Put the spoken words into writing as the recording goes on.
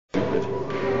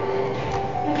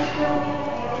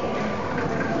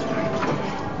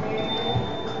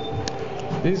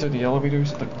These are the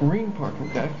elevators at the green parking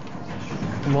deck.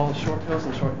 Mall Short Hills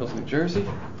in Short Hills, New Jersey.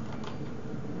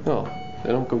 Oh,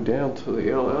 they don't go down to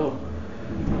the LL.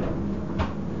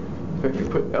 In fact, they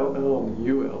put LL on the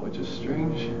UL, which is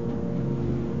strange.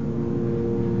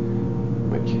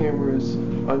 My camera is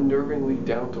unnervingly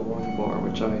down to 1 bar,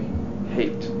 which I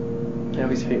hate. I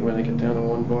always hate when I get down to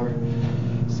 1 bar.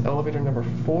 It's elevator number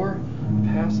 4.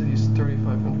 Capacity is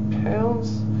 3,500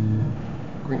 pounds.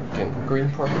 Green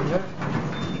parking deck.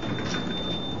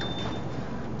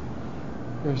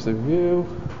 There's the view.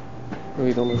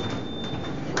 Really don't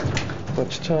have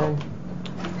much time.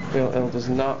 LL does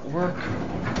not work.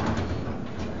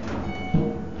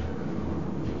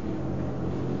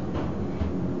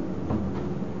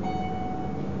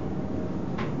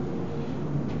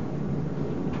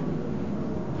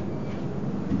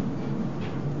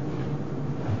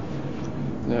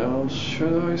 Now,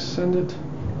 should I send it?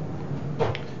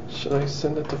 Should I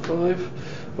send it to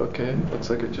 5? Okay, looks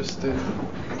like it just did.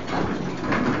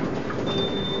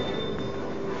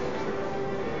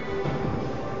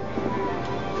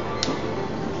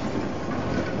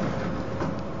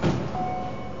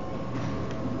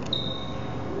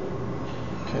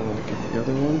 Okay, I'm gonna get the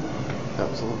other one. That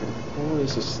was elevator 4.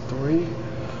 This is 3.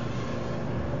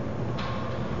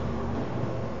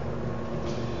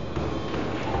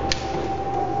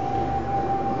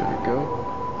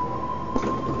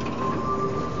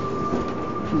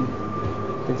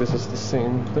 I think this is the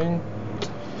same thing,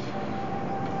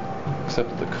 except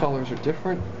that the colors are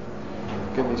different.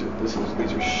 Again,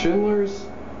 these are Schindler's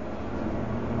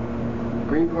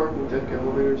green parking deck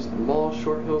elevators, the Mall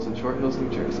Short Hills in Short Hills, New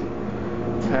Jersey.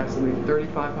 Capacity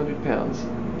 3,500 pounds.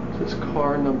 This is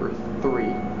car number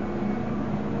 3.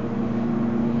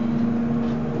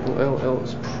 LL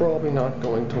is probably not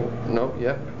going to. Nope.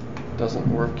 Yep. Doesn't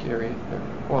work here either.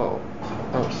 Whoa,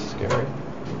 that was scary.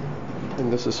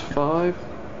 And this is 5.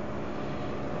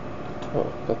 Oh,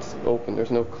 that's open.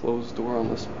 There's no closed door on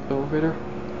this elevator.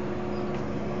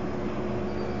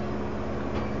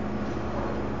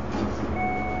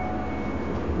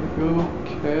 Here we go.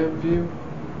 Cab view.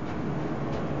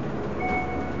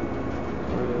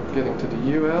 We're getting to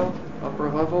the UL, upper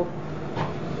level.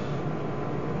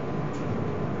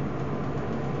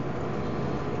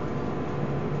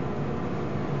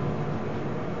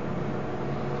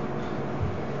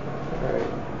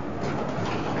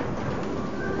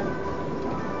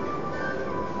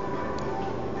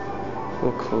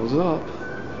 We'll close up.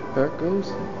 There it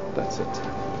goes. That's it.